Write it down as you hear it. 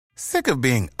Sick of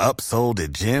being upsold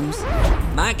at gyms?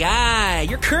 My guy,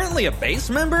 you're currently a base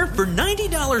member? For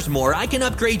 $90 more, I can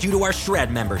upgrade you to our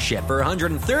Shred membership. For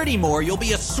 $130 more, you'll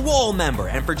be a Swole member.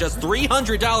 And for just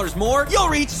 $300 more, you'll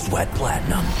reach Sweat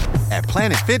Platinum. At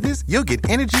Planet Fitness, you'll get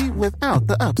energy without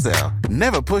the upsell.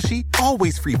 Never pushy,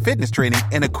 always free fitness training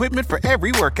and equipment for every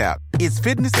workout. It's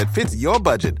fitness that fits your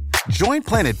budget. Join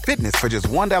Planet Fitness for just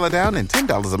 $1 down and $10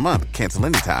 a month. Cancel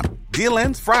anytime. Deal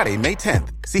ends Friday, May 10th.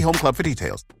 See Home Club for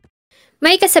details.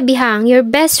 May kasabihang, your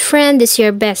best friend is your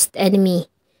best enemy.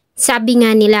 Sabi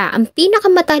nga nila, ang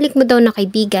pinakamatalik mo daw na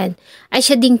kaibigan ay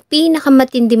siya ding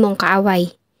pinakamatindi mong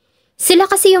kaaway. Sila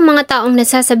kasi yung mga taong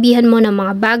nasasabihan mo ng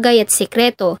mga bagay at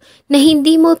sekreto na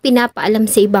hindi mo pinapaalam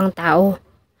sa ibang tao.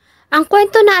 Ang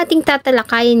kwento na ating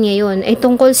tatalakayin ngayon ay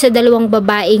tungkol sa dalawang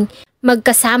babaeng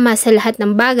magkasama sa lahat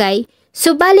ng bagay,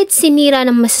 subalit sinira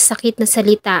ng masasakit na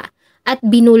salita at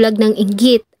binulag ng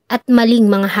inggit at maling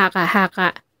mga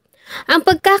haka-haka. Ang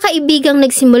pagkakaibigang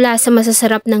nagsimula sa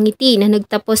masasarap ng ngiti na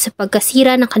nagtapos sa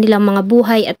pagkasira ng kanilang mga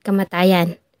buhay at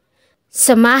kamatayan.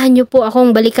 Samahan niyo po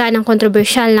akong balikan ang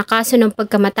kontrobersyal na kaso ng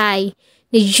pagkamatay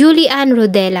ni Julian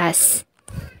Rodelas.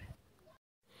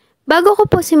 Bago ko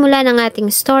po simulan ang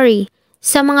ating story,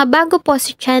 sa mga bago po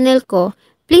sa channel ko,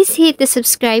 please hit the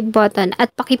subscribe button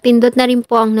at pakipindot na rin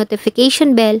po ang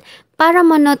notification bell para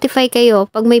ma-notify kayo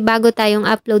pag may bago tayong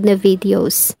upload na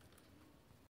videos.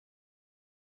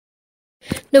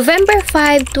 November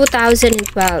 5, 2012.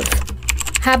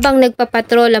 Habang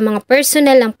nagpapatrol ang mga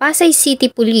personnel ng Pasay City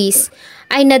Police,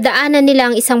 ay nadaanan nila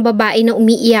ang isang babae na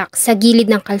umiiyak sa gilid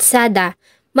ng kalsada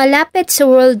malapit sa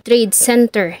World Trade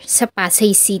Center sa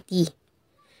Pasay City.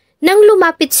 Nang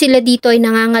lumapit sila dito ay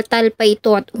nangangatal pa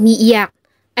ito at umiiyak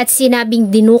at sinabing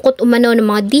dinukot umano ng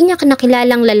mga di niya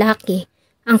kanakilalang lalaki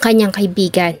ang kanyang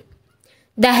kaibigan.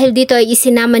 Dahil dito ay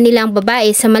isinama nila ang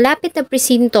babae sa malapit na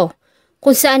presinto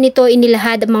kung saan ito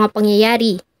inilahad ang mga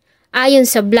pangyayari ayon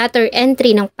sa blotter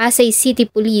entry ng Pasay City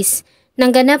Police nang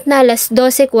ganap na alas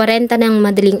 12:40 ng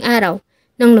madaling araw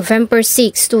ng November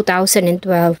 6, 2012.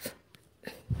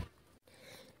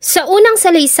 Sa unang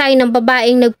salaysay ng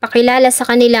babaeng nagpakilala sa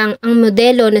kanilang ang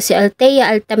modelo na si Althea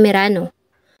Altamirano.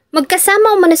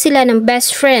 Magkasama umano sila ng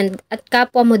best friend at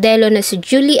kapwa modelo na si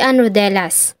Julian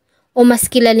Rodelas o mas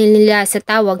kilala nila sa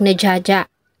tawag na Jaja.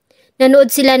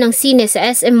 Nanood sila ng sine sa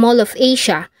SM Mall of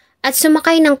Asia at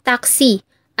sumakay ng taxi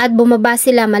at bumaba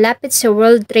sila malapit sa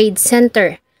World Trade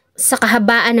Center sa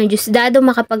kahabaan ng Diosdado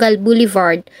Macapagal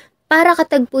Boulevard para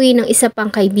katagpuin ng isa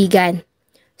pang kaibigan.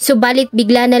 Subalit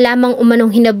bigla na lamang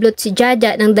umanong hinablot si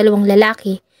Jaja ng dalawang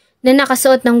lalaki na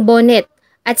nakasuot ng bonnet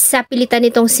at sapilitan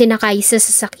itong sinakay sa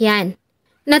sasakyan.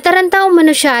 Nataranta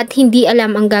umano siya at hindi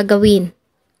alam ang gagawin.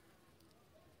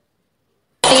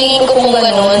 Tingin ko kung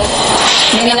gano'n,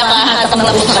 may nakahatak na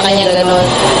po sa kanya gano'n.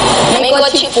 May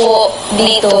kotse po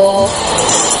dito.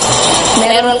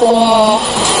 Meron pong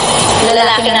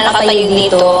lalaki na nakatayo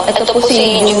dito. Ito po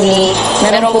si Julie.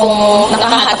 Meron pong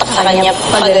nakahatak sa kanya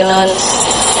pag gano'n.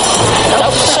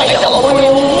 Tapos sakit ako po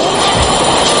yung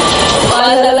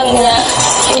pala lang niya,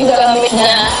 yung gamit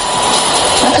niya.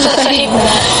 Nakasasahib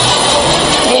na.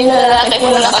 Yung lalaki po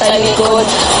na nakasalikod.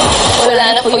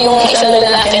 Wala na po yung isang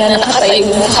lalaki na nakatayo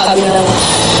na sa kabilang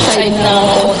side ng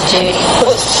kotse.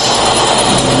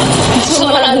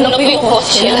 Sumarado na po yung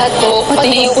kotse. Lahat po,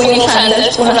 pati po yung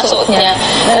sandals po na nasuot niya.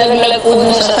 Nalaglag po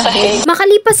dun sa sahig.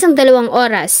 Makalipas ng 2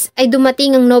 oras, ay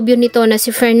dumating ang nobyo nito na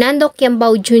si Fernando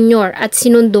Quiambao Jr. at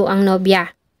sinundo ang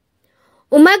nobya.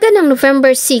 Umaga ng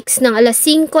November 6 ng alas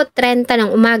 5:30 ng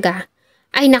umaga,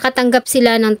 ay nakatanggap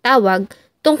sila ng tawag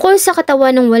tungkol sa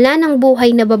katawan ng wala ng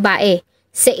buhay na babae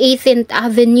sa 18th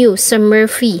Avenue sa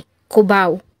Murphy,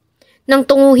 Cubao. Nang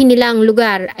tunguhin nila ang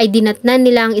lugar ay dinatnan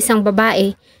nila ang isang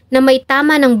babae na may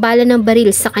tama ng bala ng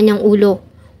baril sa kanyang ulo.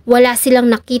 Wala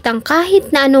silang nakitang kahit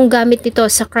na anong gamit nito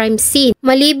sa crime scene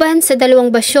maliban sa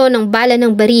 2 basyo ng bala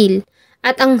ng baril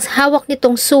at ang hawak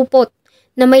nitong supot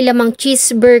na may lamang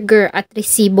cheeseburger at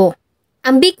resibo.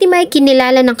 Ang biktima ay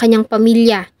kinilala ng kanyang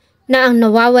pamilya na ang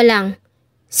nawawalang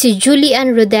si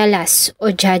Julian Rodelas o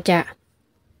Jaja.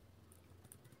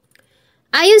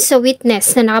 Ayon sa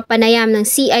witness na nakapanayam ng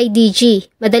CIDG,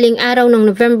 madaling araw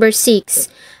ng November 6,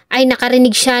 ay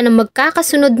nakarinig siya ng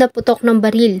magkakasunod na putok ng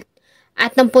baril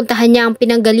at nang puntahan niya ang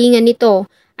pinanggalingan nito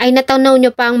ay natanaw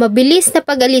niya pa ang mabilis na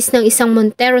pag-alis ng isang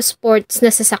Montero Sports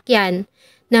na sasakyan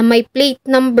na may plate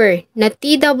number na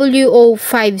TWO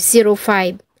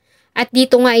 505 at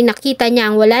dito nga ay nakita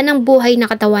niya ang wala ng buhay na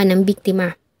katawan ng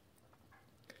biktima.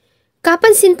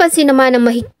 Kapansin-pansin naman ang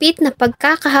mahigpit na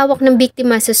pagkakahawak ng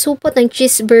biktima sa supot ng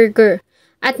cheeseburger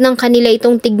at nang kanila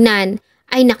itong tignan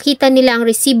ay nakita nila ang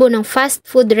resibo ng fast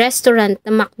food restaurant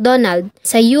na McDonald's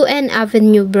sa UN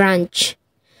Avenue branch.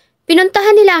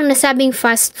 Pinuntahan nila ang nasabing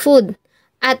fast food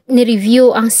at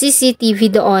nireview ang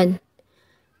CCTV doon.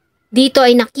 Dito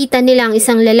ay nakita nila ang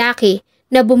isang lalaki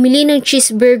na bumili ng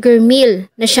cheeseburger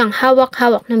meal na siyang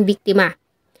hawak-hawak ng biktima.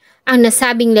 Ang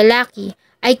nasabing lalaki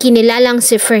ay kinilalang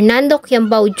si Fernando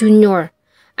Quiambao Jr.,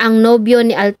 ang nobyo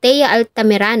ni Althea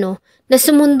Altamirano na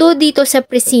sumundo dito sa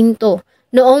presinto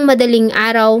noong madaling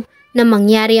araw na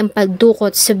mangyari ang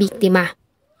pagdukot sa biktima.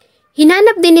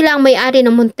 Hinanap din nila ang may-ari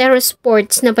ng Montero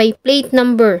Sports na may plate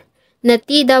number na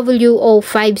TWO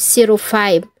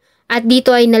 505 at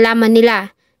dito ay nalaman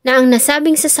nila na ang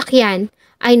nasabing sasakyan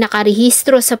ay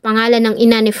nakarehistro sa pangalan ng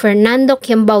ina ni Fernando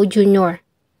Quiambao Jr.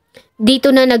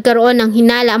 Dito na nagkaroon ng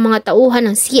hinala ang mga tauhan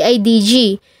ng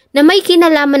CIDG na may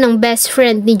kinalaman ng best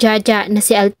friend ni Jaja na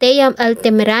si Althea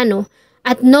Altamirano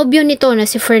at nobyo nito na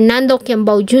si Fernando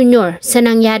Quiambao Jr. sa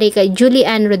nangyari kay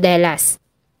Julian Rodelas.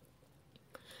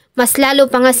 Mas lalo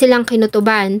pa nga silang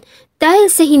kinutuban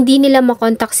dahil sa hindi nila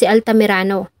makontak si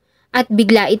Altamirano at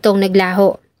bigla itong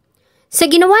naglaho. Sa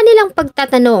ginawa nilang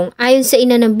pagtatanong ayon sa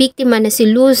ina ng biktima na si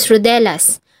Luz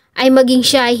Rodelas ay maging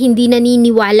siya ay hindi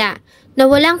naniniwala na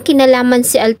walang kinalaman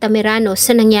si Altamirano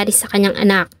sa nangyari sa kanyang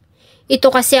anak. Ito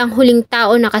kasi ang huling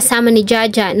tao na kasama ni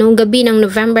Jaja noong gabi ng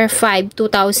November 5,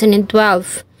 2012.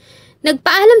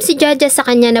 Nagpaalam si Jaja sa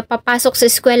kanya na papasok sa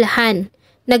eskwelahan.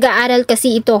 Nag-aaral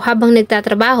kasi ito habang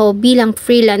nagtatrabaho bilang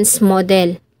freelance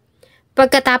model.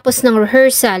 Pagkatapos ng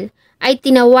rehearsal, ay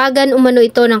tinawagan umano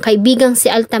ito ng kaibigang si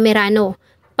Altamirano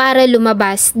para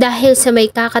lumabas dahil sa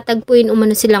may kakatagpuin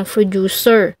umano silang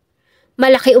producer.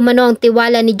 Malaki umano ang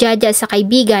tiwala ni Jaja sa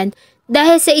kaibigan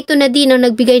dahil sa ito na din ang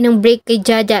nagbigay ng break kay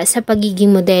Jaja sa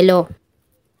pagiging modelo.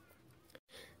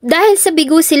 Dahil sa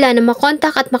bigo sila na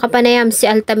makontak at makapanayam si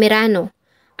Altamirano,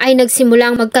 ay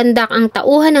nagsimulang magkandak ang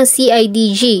tauhan ng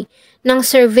CIDG ng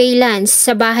surveillance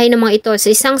sa bahay ng mga ito sa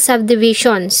isang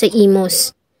subdivision sa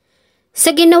Imus.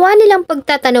 Sa ginawa nilang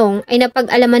pagtatanong ay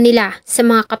napag-alaman nila sa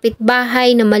mga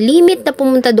kapitbahay na malimit na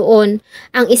pumunta doon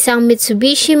ang isang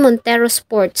Mitsubishi Montero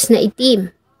Sports na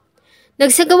itim.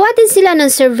 Nagsagawa din sila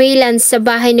ng surveillance sa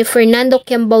bahay ni Fernando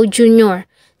Quiambao Jr.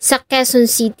 sa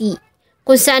Quezon City,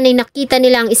 kung saan ay nakita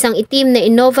nila ang isang itim na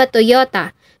Innova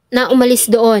Toyota na umalis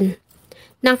doon.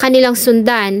 Nang kanilang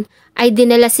sundan, ay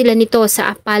dinala sila nito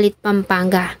sa Apalit,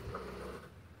 Pampanga.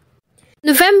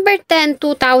 November 10,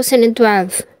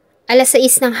 2012, alas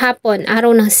 6 ng hapon,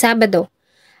 araw ng Sabado,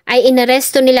 ay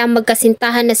inaresto nila ang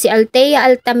magkasintahan na si Althea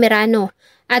Altamirano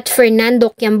at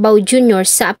Fernando Quiambao Jr.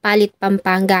 sa Apalit,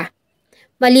 Pampanga.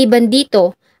 Maliban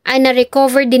dito, ay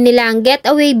na-recover din nila ang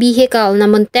getaway vehicle na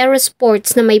Montero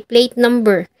Sports na may plate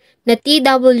number na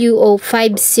TWO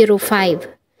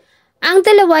 505. Ang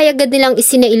dalawa ay agad nilang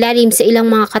isinailalim sa ilang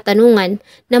mga katanungan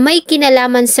na may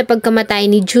kinalaman sa pagkamatay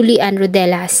ni Julian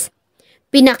Rodelas.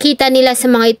 Pinakita nila sa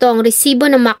mga ito ang resibo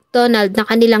ng McDonald's na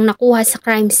kanilang nakuha sa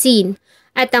crime scene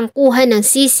at ang kuha ng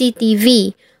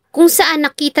CCTV kung saan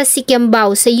nakita si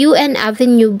Quiambao sa UN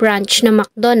Avenue branch ng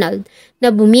McDonald's na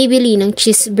bumibili ng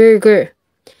cheeseburger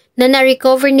na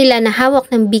na-recover nila na hawak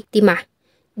ng biktima.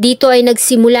 Dito ay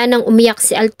nagsimula ng umiyak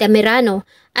si Altamirano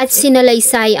at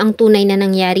sinalaysay ang tunay na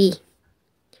nangyari.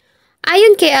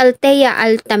 Ayon kay Althea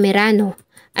Altamirano,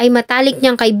 ay matalik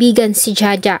niyang kaibigan si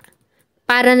Jaja.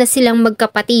 Para na silang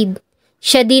magkapatid.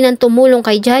 Siya din ang tumulong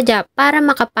kay Jaja para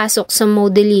makapasok sa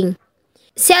modeling.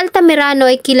 Si Altamirano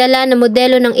ay kilala na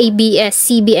modelo ng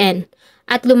ABS-CBN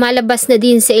at lumalabas na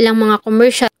din sa ilang mga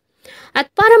commercial.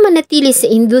 At para manatili sa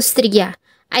industriya,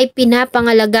 ay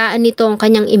pinapangalagaan nito ang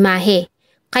kanyang imahe.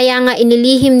 Kaya nga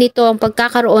inilihim nito ang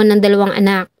pagkakaroon ng 2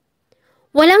 anak.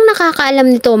 Walang nakakaalam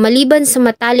nito maliban sa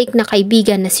matalik na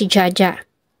kaibigan na si Jaja.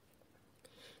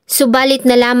 Subalit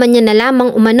nalaman niya na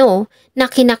lamang umano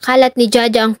na kinakalat ni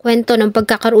Jaja ang kwento ng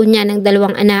pagkakaroon niya ng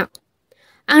 2 anak.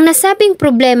 Ang nasabing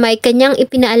problema ay kanyang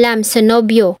ipinaalam sa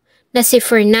nobyo na si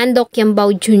Fernando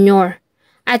Quiambao Jr.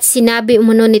 At sinabi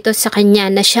umano nito sa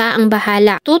kanya na siya ang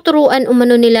bahala. Tuturuan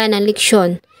umano nila ng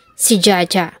leksyon si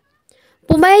Jaja.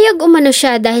 Pumayag umano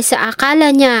siya dahil sa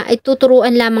akala niya ay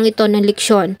tuturuan lamang ito ng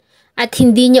leksyon at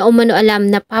hindi niya umano alam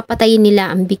na papatayin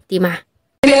nila ang biktima.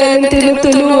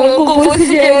 Tinutulungan ko po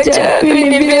si Jaja.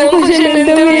 Binibilang ko siya ng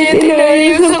damit.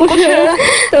 Inaayusan ko siya.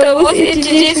 Tapos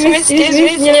i-chismis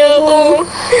niya ako.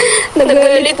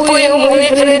 Nagalit po yung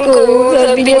boyfriend ko.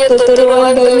 Sabi niya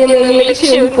tuturuan daw niya ng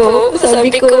leksyon po. Sabi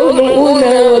ko nung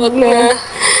una wag na.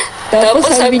 Tapos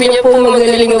sabi niya po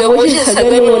magaling daw po siya sa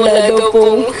ganun.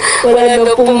 Wala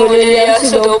daw pong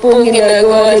mulilyaso daw po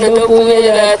ginagawa na daw po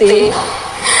niya dati.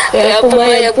 Kaya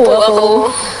pumayag po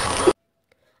ako.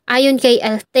 Ayon kay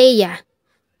Althea,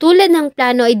 Tulad ng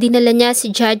plano ay dinala niya si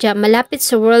Jaja malapit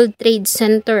sa World Trade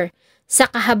Center sa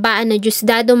kahabaan ng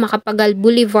Diosdado Macapagal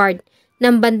Boulevard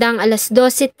ng bandang alas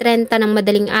 12:30 ng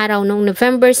madaling araw noong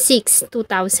November 6,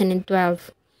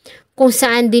 2012, kung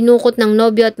saan dinukot ng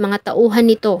nobyo at mga tauhan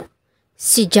nito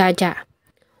si Jaja.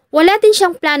 Wala din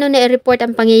siyang plano na i-report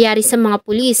ang pangyayari sa mga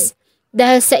pulis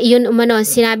dahil sa iyon umano ang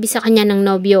sinabi sa kanya ng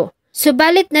nobyo.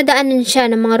 Subalit nadaanan siya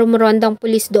ng mga rumorondang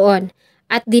pulis doon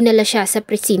at dinala siya sa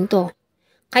presinto.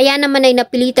 Kaya naman ay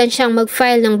napilitan siyang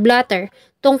mag-file ng blotter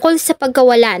tungkol sa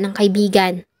pagkawala ng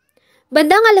kaibigan.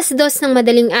 Bandang alas 2 ng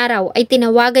madaling araw ay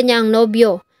tinawagan niya ang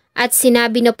nobyo at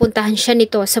sinabi na puntahan siya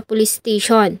nito sa police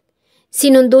station.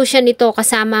 Sinundo siya nito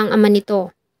kasama ang ama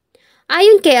nito.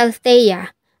 Ayon kay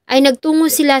Althea, ay nagtungo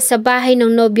sila sa bahay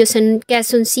ng nobyo sa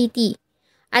Quezon City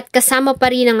at kasama pa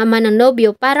rin ang ama ng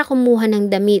nobyo para kumuha ng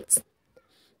damit.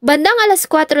 Bandang alas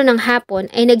 4 ng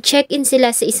hapon ay nag-check-in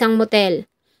sila sa isang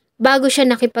motel bago siya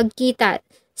nakipagkita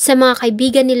sa mga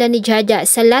kaibigan nila ni Jaja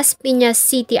sa Las Piñas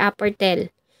City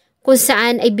Apartel, kung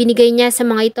saan ay binigay niya sa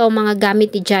mga ito ang mga gamit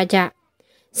ni Jaja.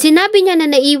 Sinabi niya na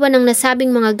naiwan ang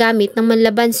nasabing mga gamit ng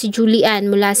manlaban si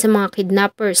Julian mula sa mga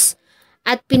kidnappers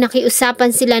at pinakiusapan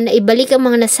sila na ibalik ang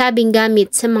mga nasabing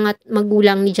gamit sa mga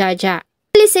magulang ni Jaja.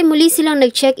 Alis ay muli silang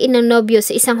nag-check-in ng nobyo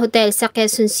sa isang hotel sa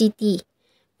Quezon City.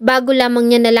 Bago lamang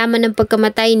niya nalaman ng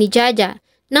pagkamatay ni Jaja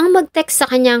nang mag-text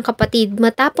sa kanya ang kapatid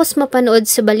matapos mapanood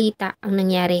sa balita ang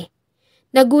nangyari.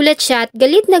 Nagulat siya at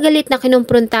galit na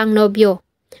kinumpronta ang nobyo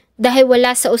dahil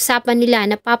wala sa usapan nila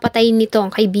na papatayin nito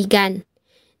ang kaibigan.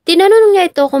 Tinanong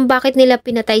niya ito kung bakit nila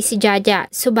pinatay si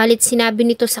Jaja, subalit sinabi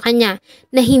nito sa kanya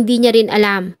na hindi niya rin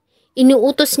alam.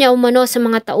 Inuutos niya umano sa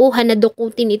mga tauhan na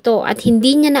dukutin ito at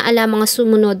hindi niya na alam mga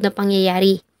sumunod na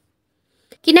pangyayari.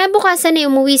 Kinabukasan ay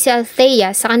umuwi si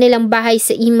Althea sa kanilang bahay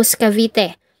sa Imus,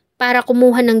 Cavite para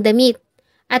kumuha ng damit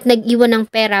at nag-iwan ng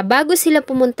pera bago sila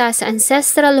pumunta sa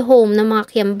ancestral home ng mga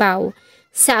Kiambao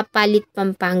sa Apalit,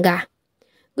 Pampanga.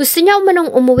 Gusto niya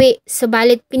umanong umuwi,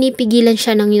 subalit pinipigilan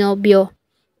siya ng nobyo.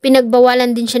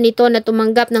 Pinagbawalan din siya nito na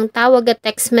tumanggap ng tawag at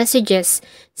text messages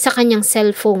sa kanyang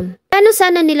cellphone. Plano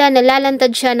sana nila na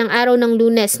lalantad siya ng araw ng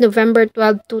Lunes, November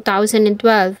 12,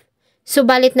 2012.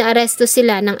 Subalit na aresto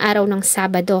sila ng araw ng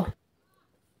Sabado.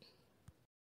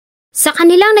 Sa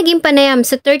kanilang naging panayam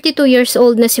sa 32 years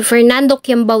old na si Fernando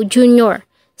Kiambao Jr.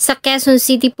 sa Quezon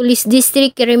City Police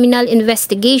District Criminal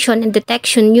Investigation and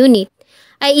Detection Unit,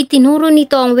 ay itinuro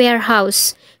nito ang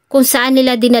warehouse kung saan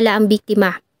nila dinala ang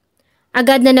biktima.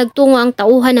 Agad na nagtungo ang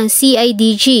tauhan ng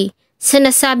CIDG sa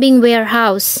nasabing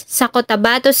warehouse sa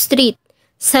Cotabato Street,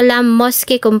 Salam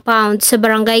Mosque Compound sa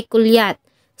Barangay Culiat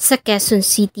sa Quezon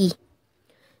City.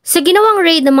 Sa ginawang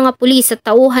raid ng mga pulis at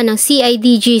tauhan ng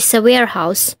CIDG sa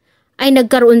warehouse, ay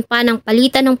nagkaroon pa ng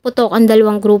palitan ng putok ang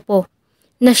dalawang grupo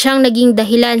na siyang naging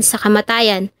dahilan sa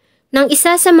kamatayan ng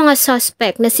isa sa mga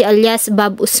suspect na si alias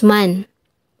Bob Usman.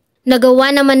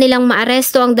 Nagawa naman nilang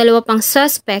maaresto ang dalawa pang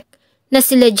suspect na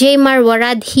sila Jaymar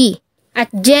Waradhi at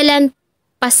Jelan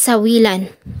Pasawilan.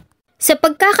 Sa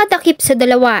pagkakatakip sa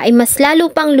dalawa ay mas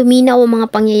lalo pang luminaw ang mga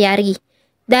pangyayari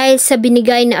dahil sa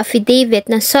binigay na affidavit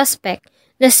ng suspect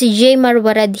na si Jaymar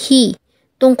Waradhi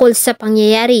tungkol sa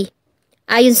pangyayari.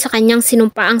 Ayon sa kanyang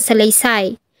sinumpaang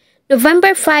salaysay,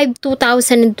 November 5,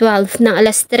 2012 ng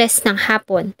alas 3 ng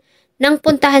hapon nang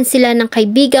puntahan sila ng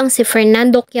kaibigang si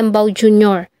Fernando Kiambao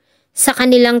Jr. sa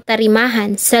kanilang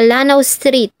tarimahan sa Lanao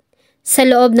Street sa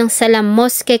loob ng Salam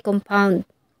Mosque Compound.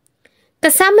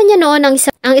 Kasama niya noon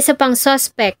ang isa pang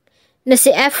suspect na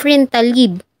si Efren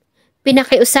Talib.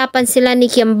 Pinakiusapan sila ni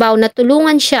Kiambao na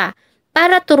tulungan siya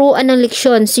para turuan ng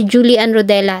leksyon si Julian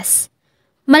Rodelas.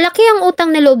 Malaki ang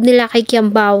utang na loob nila kay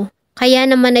Kiambao, kaya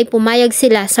naman ay pumayag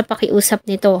sila sa pakiusap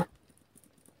nito.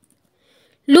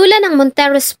 Lula ng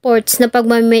Montero Sports na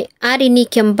pagmamay-ari ni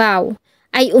Kiambao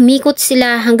ay umikot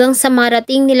sila hanggang sa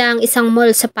marating nila ang isang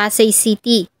mall sa Pasay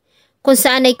City, kung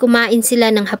saan ay kumain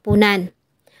sila ng hapunan.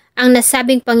 Ang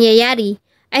nasabing pangyayari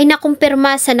ay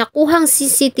nakumpirma sa nakuhang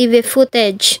CCTV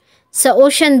footage sa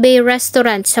Ocean Bay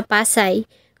Restaurant sa Pasay,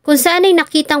 kung saan ay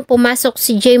nakitang pumasok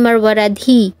si Jaymar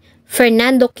Waradhi,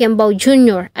 Fernando Kiambao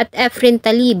Jr. at Efren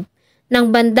Talib ng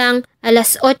bandang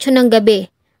alas 8 ng gabi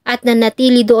at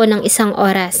nanatili doon ng 1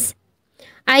 oras.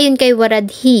 Ayon kay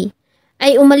Waradhi,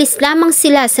 ay umalis lamang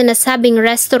sila sa nasabing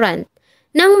restaurant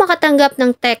nang makatanggap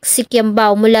ng text si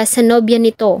Kiambao mula sa nobya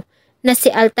nito na si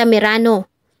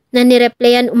Altamirano na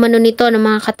nireplyan umano nito ng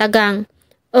mga katagang,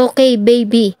 "Okay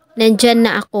baby, nandyan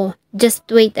na ako, just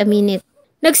wait a minute."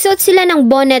 Nagsuot sila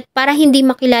ng bonnet para hindi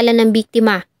makilala ng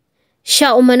biktima.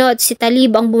 Siya umano at si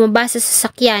Talib ang bumaba sa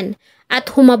sasakyan at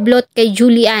humablot kay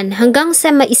Julian hanggang sa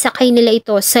maisakay nila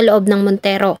ito sa loob ng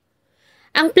Montero.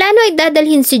 Ang plano ay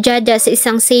dadalhin si Jaja sa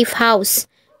isang safe house.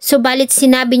 Subalit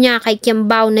sinabi niya kay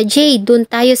Kiambao na Jay, dun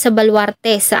tayo sa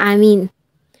baluarte sa amin.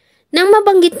 Nang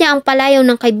mabanggit niya ang palayaw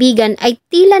ng kaibigan ay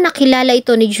tila nakilala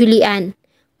ito ni Julian,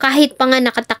 kahit pa nga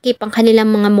nakatakip ang kanilang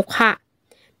mga mukha.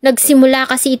 Nagsimula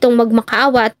kasi itong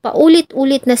magmakaawa at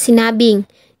paulit-ulit na sinabing,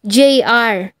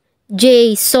 JR,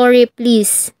 Jay, sorry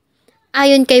please.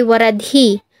 Ayon kay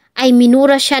Waradhi, ay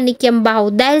minura siya ni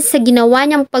Kiambao dahil sa ginawa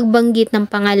niyang pagbanggit ng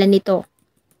pangalan nito.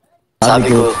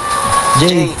 Sabi ko,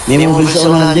 Jay, may mobile sa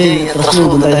unahan, Jay. Atras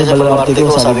mo, doon tayo sa baluarte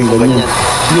ko. Sabi ko ganyan.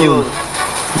 Yun,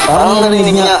 parang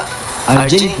narinig niya,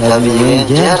 RJ, sabi niya yan,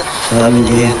 JR. Sabi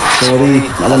niya yan, sorry,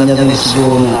 alam niya rin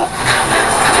siguro na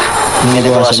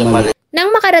nangyawa siya mali. Nang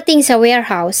makarating sa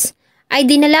warehouse, ay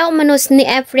dinala umanos ni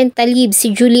Efren Talib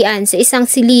si Julian sa isang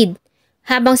silid,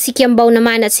 habang si Kiambao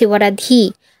naman at si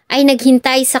Waradhi ay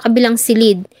naghintay sa kabilang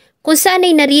silid, kung saan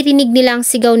ay naririnig nilang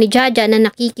sigaw ni Jaja na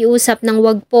nakikiusap ng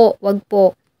wag po, wag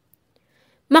po.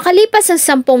 Makalipas ang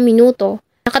 10 minuto,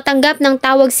 nakatanggap ng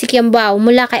tawag si Kiambao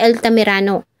mula kay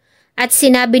Altamirano at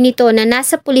sinabi nito na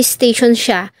nasa police station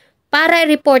siya para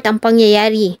i-report ang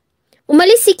pangyayari.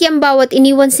 Umalis si Kiambao at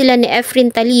iniwan sila ni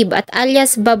Efren Talib at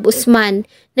alias Bob Usman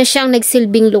na siyang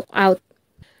nagsilbing lookout.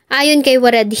 Ayon kay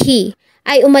Waradhi,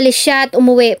 ay umalis siya at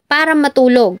umuwi para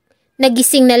matulog.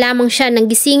 Nagising na lamang siya nang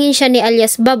gisingin siya ni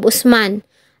alias Bob Usman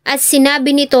at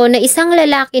sinabi nito na isang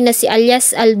lalaki na si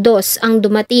alias Aldos ang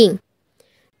dumating.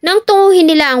 Nang tunguhin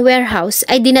nila ang warehouse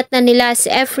ay dinatnan nila si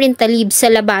Efren Talib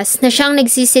sa labas na siyang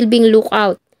nagsisilbing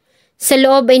lookout. Sa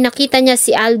loob ay nakita niya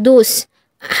si Aldous.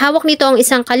 Hawak nito ang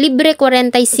isang kalibre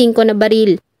 45 na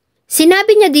baril.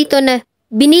 Sinabi niya dito na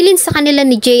binilin sa kanila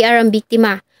ni JR ang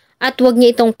biktima at huwag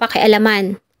niya itong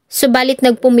pakialaman. Subalit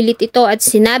nagpumilit ito at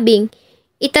sinabing,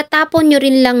 itatapon niyo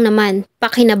rin lang naman,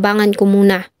 pakinabangan ko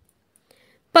muna.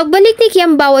 Pagbalik ni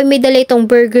Kiambao ay may dala itong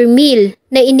burger meal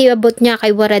na iniabot niya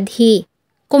kay Waradhi.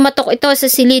 Kumatok ito sa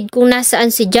silid kung nasaan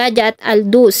si Jaja at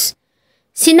Aldous.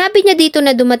 Sinabi niya dito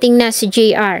na dumating na si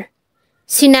JR.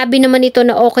 Sinabi naman ito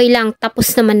na okay lang,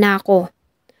 tapos naman na ako.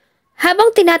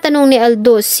 Habang tinatanong ni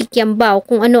Aldous si Kiambao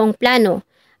kung ano ang plano,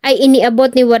 ay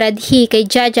iniabot ni Waradhi kay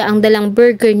Jaja ang dalang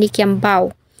burger ni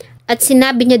Kiambao. At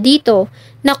sinabi niya dito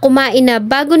na kumain na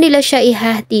bago nila siya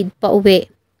ihahatid pa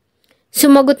uwi.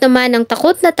 Sumagot naman ang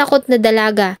takot na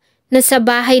dalaga na sa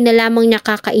bahay na lamang niya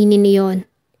kakainin niyon.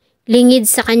 Lingid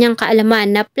sa kanyang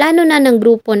kaalaman na plano na ng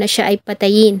grupo na siya ay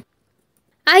patayin.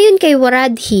 Ayon kay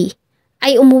Waradhi,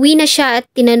 ay umuwi na siya at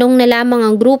tinanong na lamang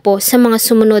ang grupo sa mga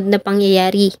sumunod na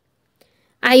pangyayari.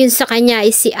 Ayon sa kanya ay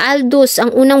si Aldous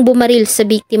ang unang bumaril sa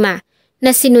biktima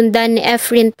na sinundan ni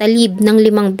Efren Talib ng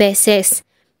 5 beses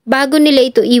bago nila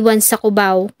ito iwan sa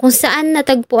Cubao kung saan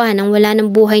natagpuan ang wala ng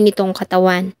buhay nitong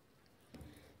katawan.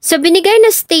 Sa binigay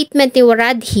na statement ni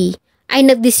Waradhi ay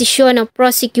nagdesisyon ang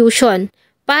prosecution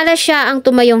para siya ang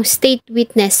tumayong state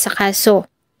witness sa kaso.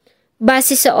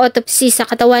 Base sa autopsy sa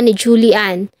katawan ni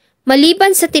Julian,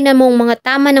 maliban sa tinamong mga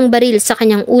tama ng baril sa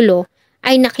kanyang ulo,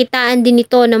 ay nakitaan din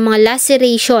ito ng mga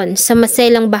laceration sa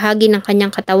maselang bahagi ng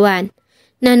kanyang katawan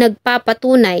na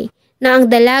nagpapatunay na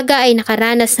ang dalaga ay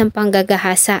nakaranas ng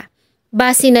panggagahasa.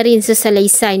 Base na rin sa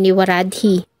salaysay ni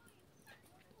Waradhi.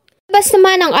 Labas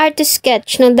naman ang artist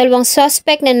sketch ng 2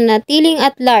 suspect na nanatiling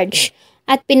at large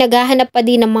at pinaghahanap pa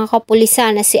din ng mga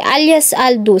kapulisan na si alias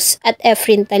Aldous at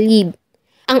Efren Talib.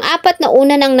 Ang 4 na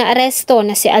una nang naaresto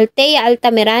na si Althea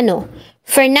Altamirano,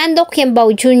 Fernando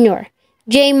Kiambao Jr.,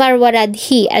 Jaymar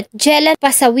Waradhi at Jelan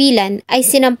Pasawilan ay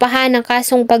sinampahan ng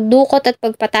kasong pagdukot at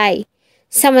pagpatay.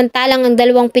 Samantalang ang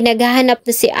 2 pinaghahanap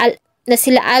na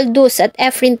sila Aldous at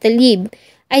Efren Talib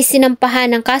ay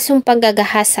sinampahan ng kasong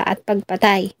panggagahasa at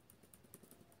pagpatay.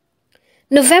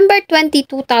 November 20,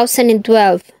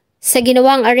 2012, sa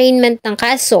ginawang arraignment ng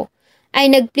kaso, ay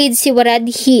nagplead si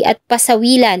Waradhi at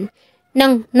Pasawilan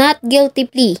ng not guilty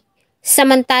plea.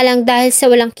 Samantalang dahil sa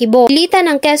walang kibo,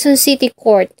 pilitan ng Quezon City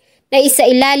Court na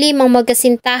isailalim ang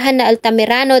magkasintahan na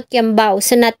Altamirano at Kiambao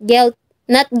sa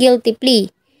not guilty plea.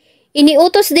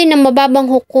 Iniutos din ng mababang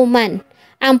hukuman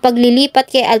ang paglilipat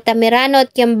kay Altamirano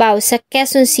at Kiambao sa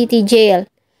Quezon City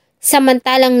Jail.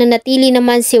 Samantalang nanatili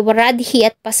naman si Waradhi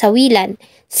at Pasawilan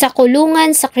sa kulungan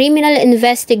sa Criminal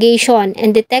Investigation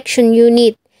and Detection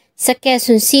Unit sa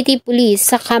Quezon City Police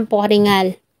sa Campo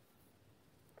Ringal.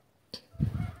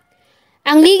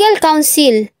 Ang legal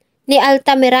counsel ni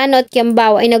Altamirano at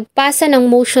Kiambao ay nagpasa ng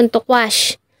motion to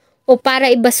quash o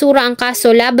para ibasura ang kaso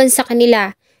laban sa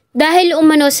kanila dahil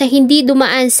umano sa hindi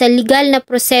dumaan sa legal na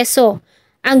proseso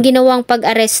ang ginawang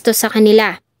pag-aresto sa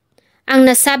kanila. Ang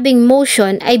nasabing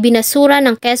motion ay binasura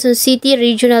ng Quezon City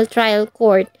Regional Trial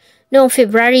Court noong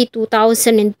February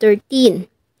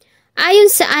 2013.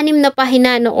 Ayon sa 6 na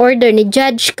pahina na order ni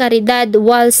Judge Caridad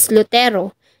Walls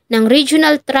Lotero ng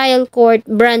Regional Trial Court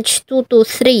Branch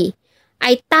 223,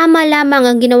 ay tama lamang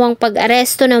ang ginawang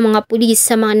pag-aresto ng mga pulis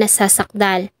sa mga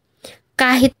nasasakdal.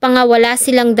 Kahit pa nga wala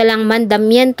silang dalang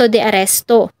mandamiento de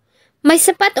aresto, may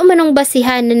sapat umanong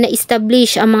basihan na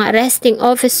na-establish ang mga arresting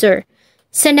officer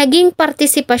sa naging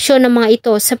partisipasyon ng mga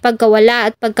ito sa pagkawala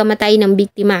at pagkamatay ng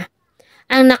biktima.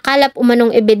 Ang nakalap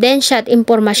umanong ebidensya at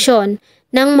impormasyon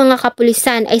ng mga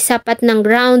kapulisan ay sapat ng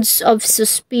grounds of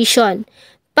suspicion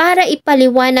para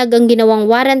ipaliwanag ang ginawang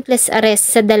warrantless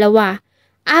arrest sa 4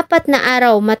 na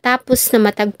araw matapos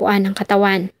na matagpuan ang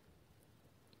katawan.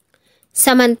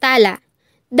 Samantala,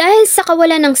 dahil sa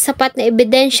kawalan ng sapat na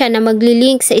ebidensya na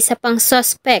maglilink sa isa pang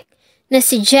suspect na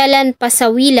si Jelan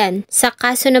Pasawilan sa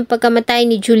kaso ng pagkamatay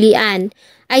ni Julian,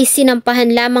 ay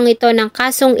sinampahan lamang ito ng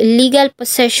kasong illegal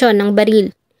possession ng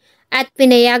baril at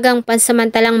pinayagang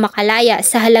pansamantalang makalaya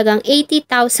sa halagang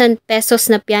 80,000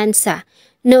 pesos na piyansa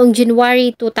noong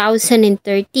January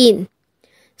 2013.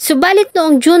 Subalit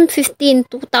noong June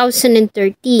 15,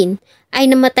 2013 ay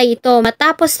namatay ito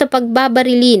matapos na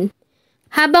pagbabarilin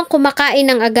habang kumakain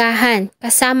ng agahan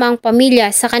kasama ang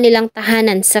pamilya sa kanilang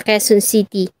tahanan sa Quezon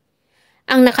City.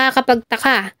 Ang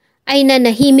nakakapagtaka ay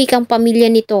nanahimik ang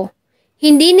pamilya nito.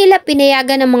 Hindi nila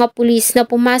pinayagan ng mga pulis na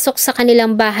pumasok sa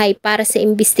kanilang bahay para sa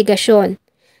imbestigasyon.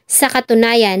 Sa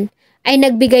katunayan, ay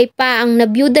nagbigay pa ang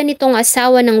nabiyuda nitong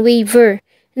asawa ng waiver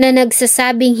na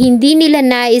nagsasabing hindi nila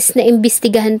nais na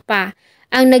imbestigahan pa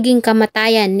ang naging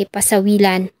kamatayan ni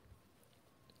Pasawilan.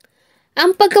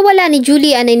 Ang pagkawala ni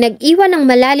Julian ay nag-iwan ng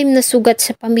malalim na sugat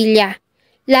sa pamilya,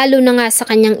 lalo na nga sa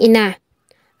kanyang ina.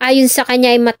 Ayon sa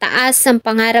kanya ay mataas ang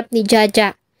pangarap ni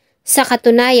Jaja. Sa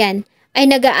katunayan, ay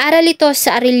nag-aaral ito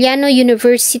sa Arellano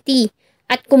University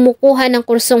at kumukuha ng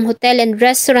kursong Hotel and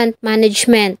Restaurant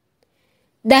Management.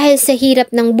 Dahil sa hirap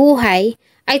ng buhay,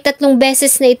 ay 3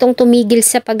 beses na itong tumigil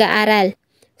sa pag-aaral.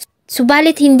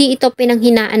 Subalit hindi ito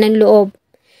pinanghinaan ng loob.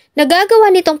 Nagagawa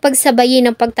nitong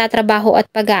pagsabayin ng pagtatrabaho at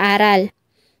pag-aaral.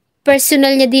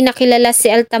 Personal niya din nakilala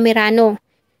si Altamirano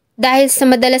dahil sa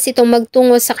madalas itong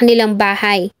magtungo sa kanilang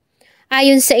bahay.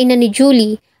 Ayon sa ina ni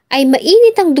Julie, ay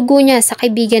mainit ang dugo niya sa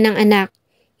kaibigan ng anak.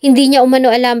 Hindi niya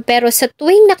umano alam pero sa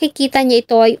tuwing nakikita niya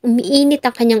ito ay umiinit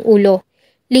ang kanyang ulo.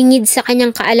 Lingid sa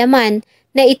kanyang kaalaman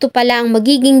na ito pala ang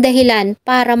magiging dahilan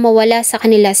para mawala sa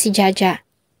kanila si Jaja.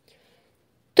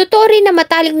 Totoo rin na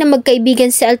matalik na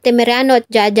magkaibigan si Altamirano at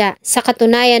Jaja. Sa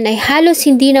katunayan ay halos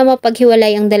hindi na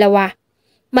mapaghiwalay ang dalawa.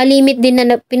 Malimit din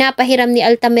na pinapahiram ni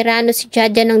Altamirano si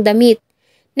Jaja ng damit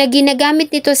na ginagamit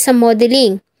nito sa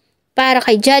modeling. Para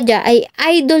kay Jaja ay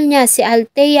idol niya si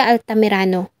Althea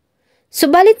Altamirano.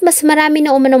 Subalit mas marami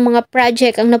na umanong mga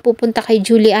project ang napupunta kay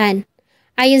Julian.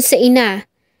 Ayon sa ina,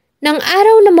 nang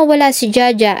araw na mawala si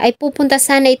Jaja ay pupunta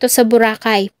sana ito sa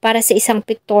Boracay para sa isang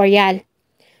pictorial.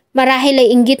 Marahil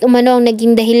ay inggit umano ang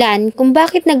naging dahilan kung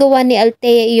bakit nagawa ni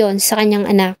Althea iyon sa kanyang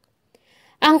anak.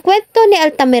 Ang kwento ni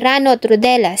Altamirano at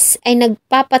Rodelas ay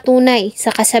nagpapatunay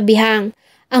sa kasabihang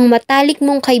ang matalik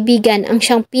mong kaibigan ang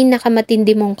siyang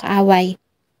pinakamatindi mong kaaway.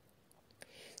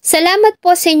 Salamat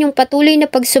po sa inyong patuloy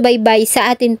na pagsubaybay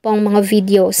sa atin pong mga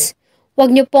videos.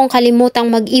 Huwag niyo pong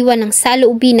kalimutang mag-iwan ng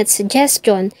saloobin at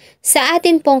suggestion sa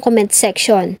atin pong comment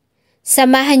section.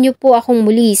 Samahan niyo po akong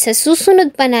muli sa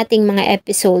susunod pa nating mga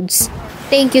episodes.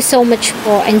 Thank you so much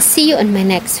po and see you on my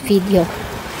next video.